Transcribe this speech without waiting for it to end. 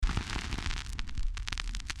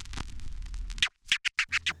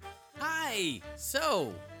Hey,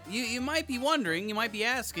 so, you might be wondering, you might be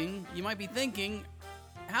asking, you might be thinking,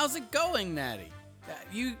 how's it going, Natty?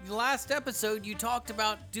 Last episode, you talked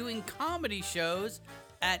about doing comedy shows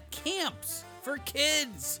at camps for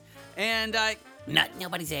kids, and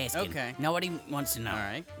Nobody's asking. Okay. Nobody wants to know. All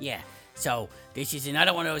right. Yeah. So this is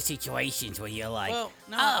another one of those situations where you're like, Well,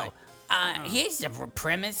 no, here's the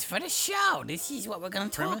premise for the show. This is what we're gonna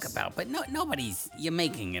talk Premise? about. But you're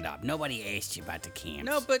making it up. Nobody asked you about the camps.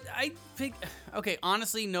 No, but I think, okay,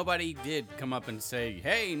 honestly, nobody did come up and say,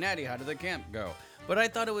 hey, Natty, how did the camp go? But I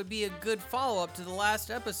thought it would be a good follow-up to the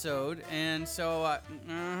last episode, and so,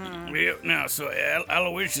 Yeah, now, so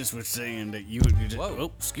Aloysius was saying that you just... Whoa.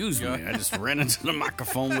 Oh, excuse me. I just ran into the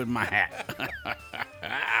microphone with my hat.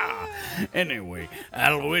 Anyway,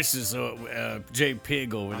 Aloysius, J.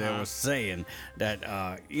 Pig over there was saying that,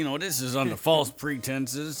 this is under false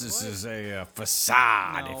pretenses. This is a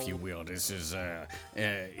facade, No. if you will. This is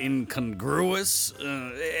incongruous.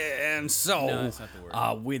 And so, No, that's not the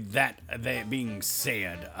word. with that being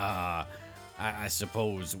said, I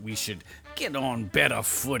suppose we should get on better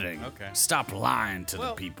footing. Okay. Stop lying to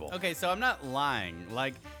the people. Okay, so I'm not lying.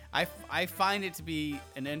 Like, I find it to be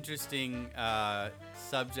an interesting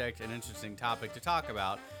subject, an interesting topic to talk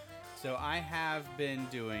about. So I have been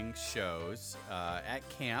doing shows at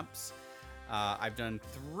camps. I've done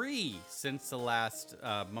 3 since the last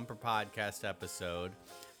Mumper Podcast episode.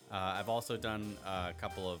 I've also done a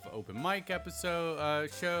couple of open mic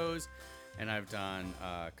shows, and I've done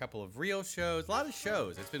a couple of real shows. A lot of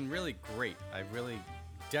shows. It's been really great. I really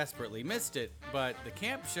desperately missed it, but the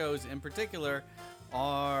camp shows in particular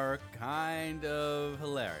are kind of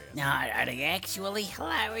hilarious. Now, are they actually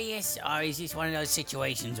hilarious, or is this one of those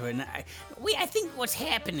situations where I think what's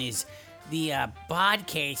happened is the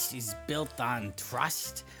podcast is built on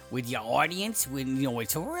trust with your audience. When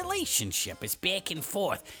it's a relationship, it's back and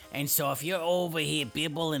forth, and so if you're over here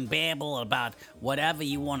bibble and babble about whatever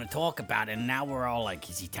you want to talk about, and now we're all like,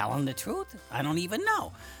 is he telling the truth? I don't even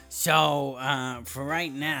know. So for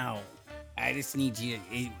right now, I just need you.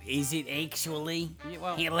 Is it actually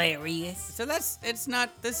hilarious? So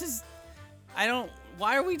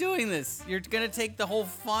why are we doing this? You're gonna take the whole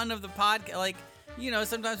fun of the podcast, like,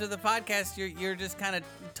 sometimes with the podcast, you're just kind of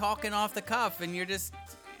talking off the cuff, and you're just,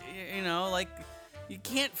 like, you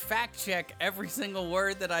can't fact check every single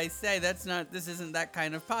word that I say. This isn't that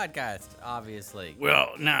kind of podcast, obviously.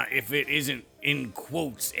 Well, now, if it isn't, in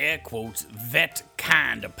quotes, air quotes, that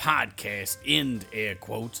kind of podcast, end air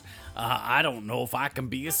quotes, I don't know if I can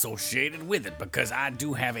be associated with it, because I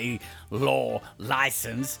do have a law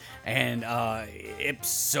license, and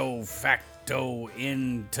ipso facto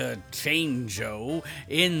interchangeo,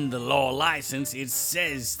 in the law license, it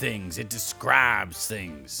says things, it describes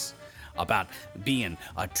things about being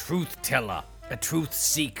a truth teller, a truth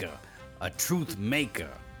seeker, a truth maker,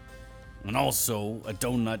 and also a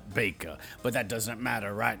donut baker. But that doesn't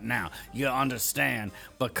matter right now. You understand?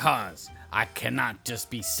 Because I cannot just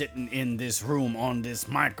be sitting in this room on this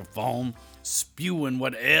microphone spewing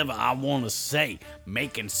whatever I want to say,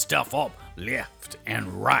 making stuff up left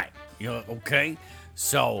and right. Okay?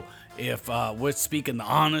 So if we're speaking the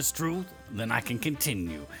honest truth, then I can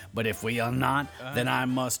continue. But if we are not, then I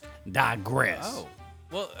must digress. Oh,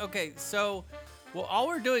 well, okay, so, all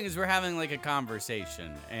we're doing is we're having, like, a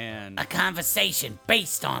conversation, and... A conversation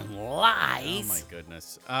based on lies. Oh, my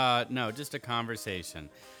goodness. No, just a conversation.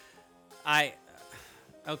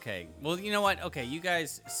 Okay, well, you know what? Okay, you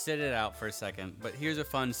guys sit it out for a second, but here's a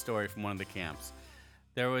fun story from one of the camps.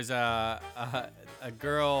 There was a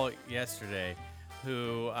girl yesterday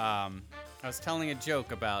who, I was telling a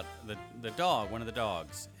joke about the dog, one of the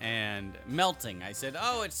dogs, and melting. I said,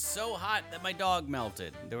 oh, it's so hot that my dog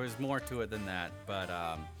melted. There was more to it than that, but,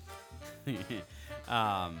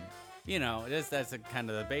 that's kind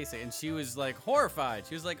of the basic. And she was, like, horrified.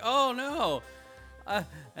 She was like, oh, no.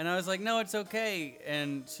 And I was like, no, it's okay.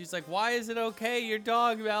 And she's like, why is it okay? Your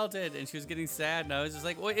dog melted. And she was getting sad, and I was just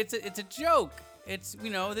like, well, it's a joke. It's,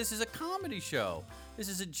 this is a comedy show. This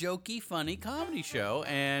is a jokey, funny comedy show,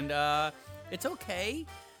 and it's okay.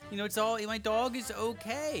 My dog is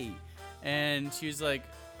okay. And she was like,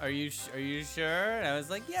 are you sure? And I was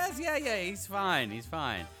like, yes, yeah, he's fine.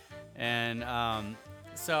 And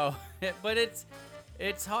but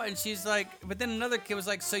it's hard. And she's like, but then another kid was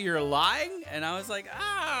like, so you're lying? And I was like,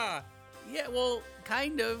 yeah, well,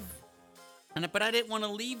 kind of. But I didn't want to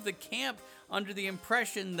leave the camp under the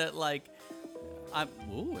impression that, like,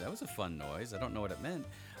 ooh, that was a fun noise. I don't know what it meant.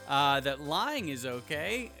 That lying is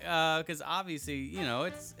okay, because obviously,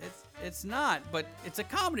 it's not. But it's a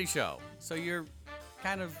comedy show, so you're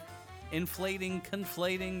kind of inflating,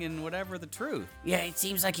 conflating, and whatever the truth. Yeah, it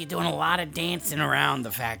seems like you're doing a lot of dancing around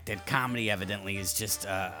the fact that comedy evidently is just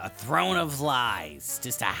a throne of lies,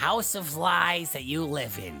 just a house of lies that you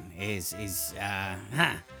live in.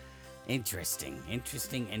 Interesting.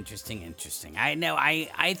 I know.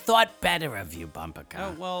 I thought better of you, Bumper Car.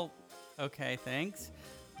 Oh, well, okay, thanks,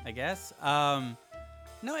 I guess. No,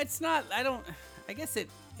 it's not. I guess it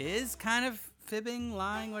is kind of fibbing,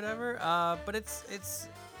 lying, whatever. But it's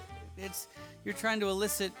you're trying to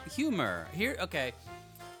elicit humor. Here, okay.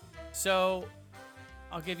 So,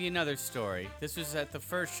 I'll give you another story. This was at the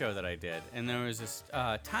first show that I did, and there was this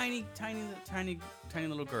tiny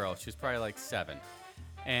little girl. She was probably like 7.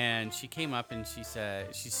 And she came up and she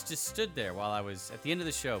said, she just stood there while I was, at the end of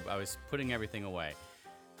the show, I was putting everything away.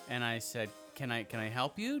 And I said, can I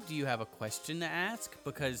help you? Do you have a question to ask?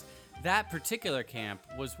 Because that particular camp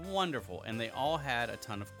was wonderful, and they all had a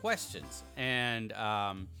ton of questions. And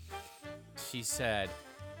she said,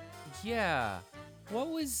 yeah, what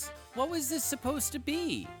was this supposed to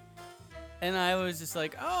be? And I was just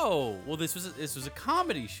like, oh, well, this was a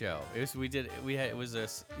comedy show.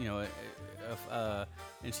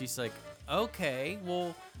 And she's like, okay,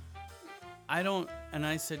 well, and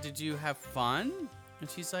I said, did you have fun? And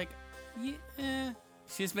she's like, yeah.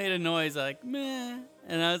 She just made a noise like, meh.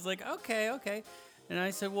 And I was like, okay. And I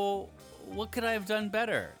said, well, what could I have done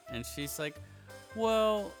better? And she's like,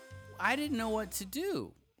 well, I didn't know what to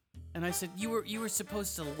do. And I said, you were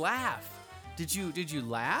supposed to laugh. Did you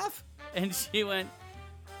laugh? And she went,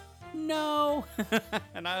 no.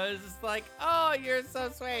 And I was just like, oh, you're so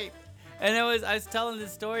sweet. And I was telling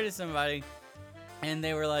this story to somebody, and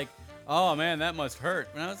they were like, oh man, that must hurt.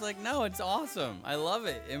 And I was like, no, it's awesome. I love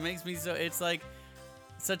it. It makes me it's like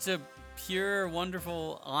such a pure,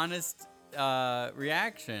 wonderful, honest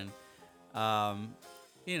reaction. But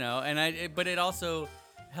it also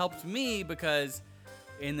helped me because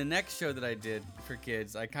in the next show that I did for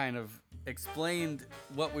kids, I kind of explained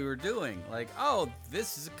what we were doing. Like, oh,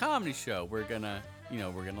 this is a comedy show. We're gonna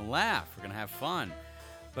laugh. We're gonna have fun.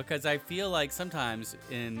 Because I feel like sometimes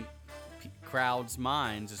in crowds'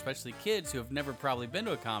 minds, especially kids who have never probably been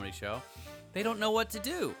to a comedy show, they don't know what to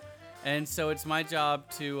do. And so it's my job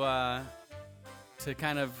to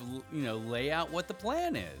kind of, lay out what the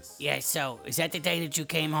plan is. Yeah, so is that the day that you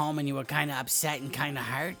came home and you were kind of upset and kind of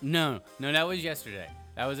hurt? No, that was yesterday.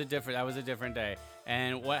 That was a different day.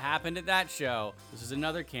 And what happened at that show, this is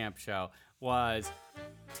another camp show, was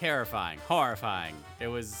terrifying, horrifying. It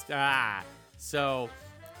was, So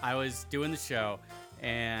I was doing the show,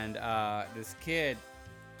 and this kid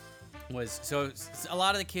was, so a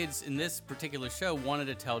lot of the kids in this particular show wanted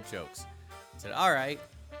to tell jokes. I said, all right.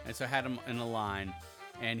 And so I had him in a line,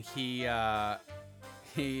 and he was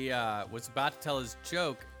about to tell his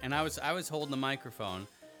joke, and I was holding the microphone,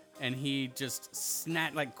 and he just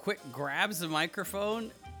quick grabs the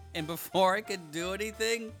microphone, and before I could do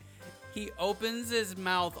anything, he opens his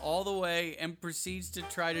mouth all the way and proceeds to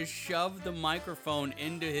try to shove the microphone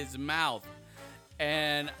into his mouth.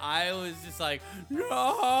 And I was just like,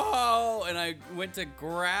 no! And I went to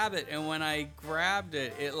grab it, and when I grabbed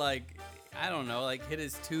it, it hit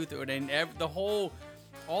his tooth, and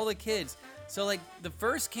all the kids. So the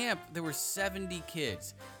first camp, there were 70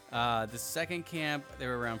 kids. The second camp, there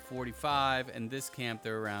were around 45, and this camp,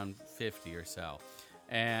 there were around 50 or so.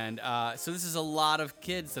 And so this is a lot of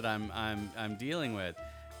kids that I'm dealing with,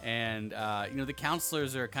 and the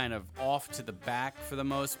counselors are kind of off to the back for the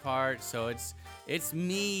most part. So it's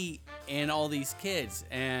me and all these kids,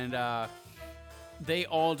 and they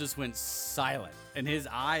all just went silent, and his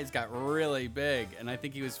eyes got really big, and I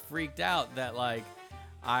think he was freaked out that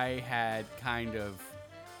I had kind of,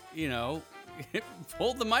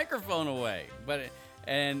 pulled the microphone away.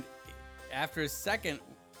 And after a second,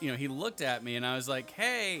 he looked at me, and I was like,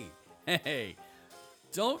 hey,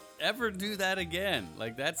 don't ever do that again.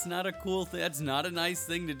 That's not a cool thing. That's not a nice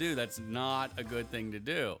thing to do. That's not a good thing to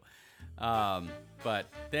do. But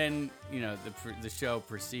then, the show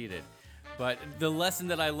proceeded. But the lesson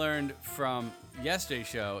that I learned from yesterday's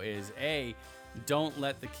show is don't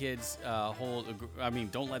let the kids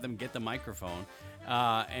don't let them get the microphone.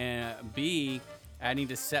 And B, I need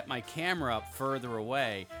to set my camera up further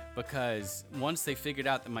away, because once they figured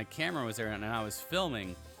out that my camera was there and I was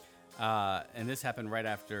filming, and this happened right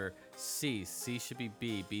after C should be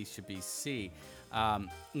B should be C.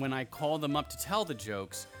 When I called them up to tell the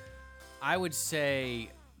jokes, I would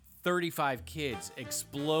say 35 kids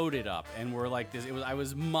exploded up and were like this. I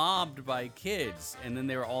was mobbed by kids, and then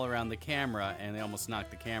they were all around the camera, and they almost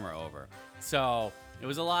knocked the camera over. So It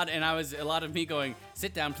was a lot, and a lot of me going,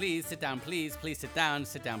 sit down, please, sit down, please sit down,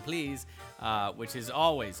 please, which is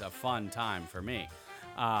always a fun time for me.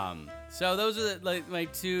 So those are my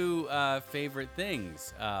two favorite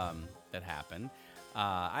things that happen.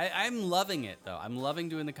 I'm loving it, though. I'm loving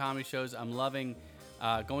doing the comedy shows. I'm loving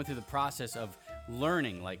going through the process of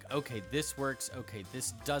learning, like, okay, this works, okay,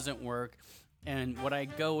 this doesn't work. And what I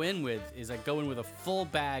go in with is a full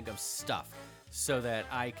bag of stuff so that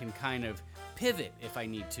I can kind of pivot if I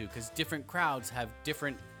need to, because different crowds have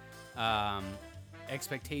different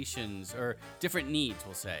expectations or different needs,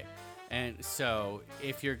 we'll say. And so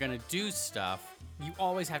if you're going to do stuff, you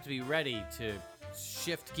always have to be ready to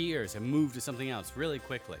shift gears and move to something else really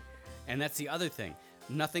quickly. And that's the other thing.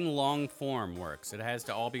 Nothing long form works. It has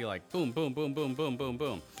to all be like boom, boom, boom, boom, boom, boom,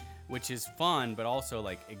 boom, which is fun, but also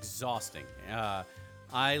like exhausting.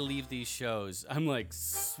 I leave these shows, I'm like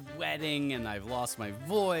sweating and I've lost my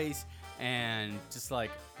voice and just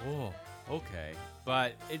like, oh, okay.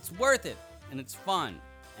 But it's worth it and it's fun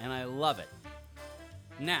and I love it.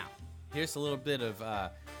 Now, here's a little bit of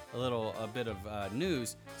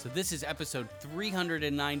news. So this is episode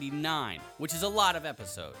 399, which is a lot of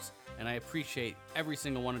episodes. And I appreciate every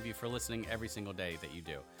single one of you for listening every single day that you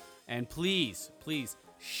do. And please, please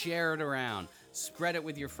share it around. Spread it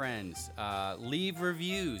with your friends. Leave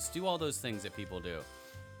reviews. Do all those things that people do.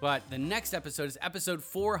 But the next episode is episode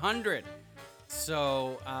 400.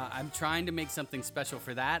 So I'm trying to make something special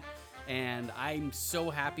for that. And I'm so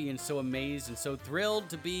happy and so amazed and so thrilled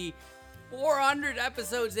to be 400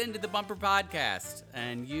 episodes into the Bumper Podcast.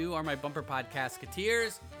 And you are my Bumper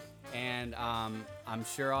Podcast-keteers. And I'm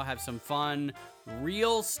sure I'll have some fun,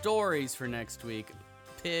 real stories for next week.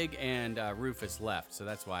 Pig and Rufus left, so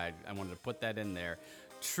that's why I wanted to put that in there.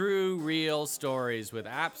 True, real stories with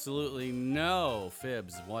absolutely no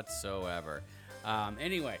fibs whatsoever.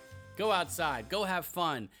 Anyway, go outside, go have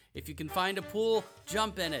fun. If you can find a pool,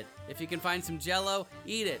 jump in it. If you can find some Jell-O,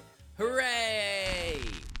 eat it. Hooray!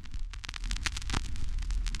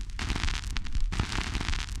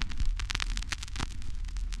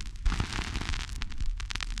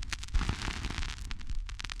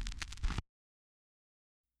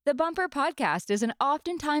 The Bumper Podcast is an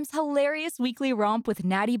oftentimes hilarious weekly romp with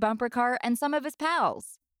Natty Bumper Car and some of his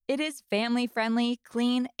pals. It is family-friendly,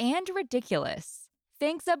 clean, and ridiculous.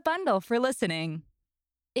 Thanks a bundle for listening.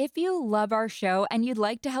 If you love our show and you'd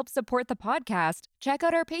like to help support the podcast, check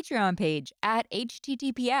out our Patreon page at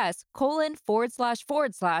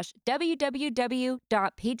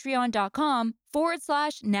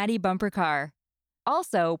https://www.patreon.com/Natty Bumper Car.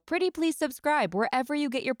 Also, pretty please subscribe wherever you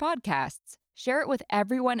get your podcasts. Share it with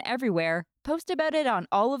everyone everywhere, post about it on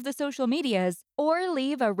all of the social medias, or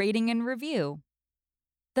leave a rating and review.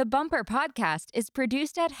 The Bumper Podcast is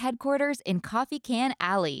produced at headquarters in Coffee Can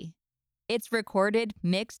Alley. It's recorded,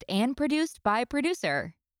 mixed, and produced by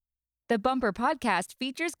producer. The Bumper Podcast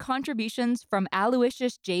features contributions from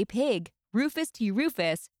Aloysius J. Pig, Rufus T.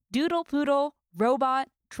 Rufus, Doodle Poodle, Robot,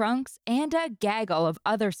 Trunks, and a gaggle of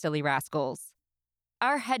other silly rascals.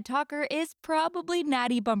 Our head talker is probably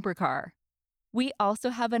Natty Bumper Car. We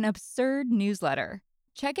also have an absurd newsletter.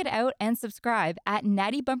 Check it out and subscribe at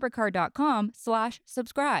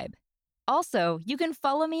nattybumpercar.com/subscribe. Also, you can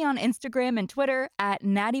follow me on Instagram and Twitter at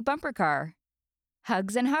Natty Bumper Car.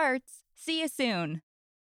 Hugs and hearts. See you soon.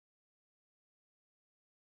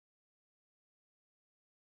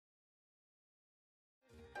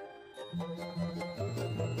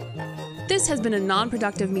 This has been a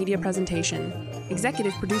non-productive media presentation.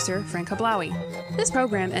 Executive producer Frank Hablawi. This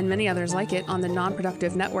program and many others like it on the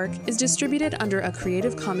Non-Productive Network is distributed under a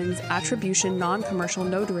Creative Commons Attribution Non-Commercial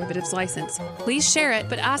No Derivatives license. Please share it,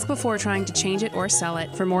 but ask before trying to change it or sell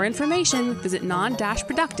it. For more information, visit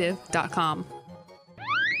non-productive.com.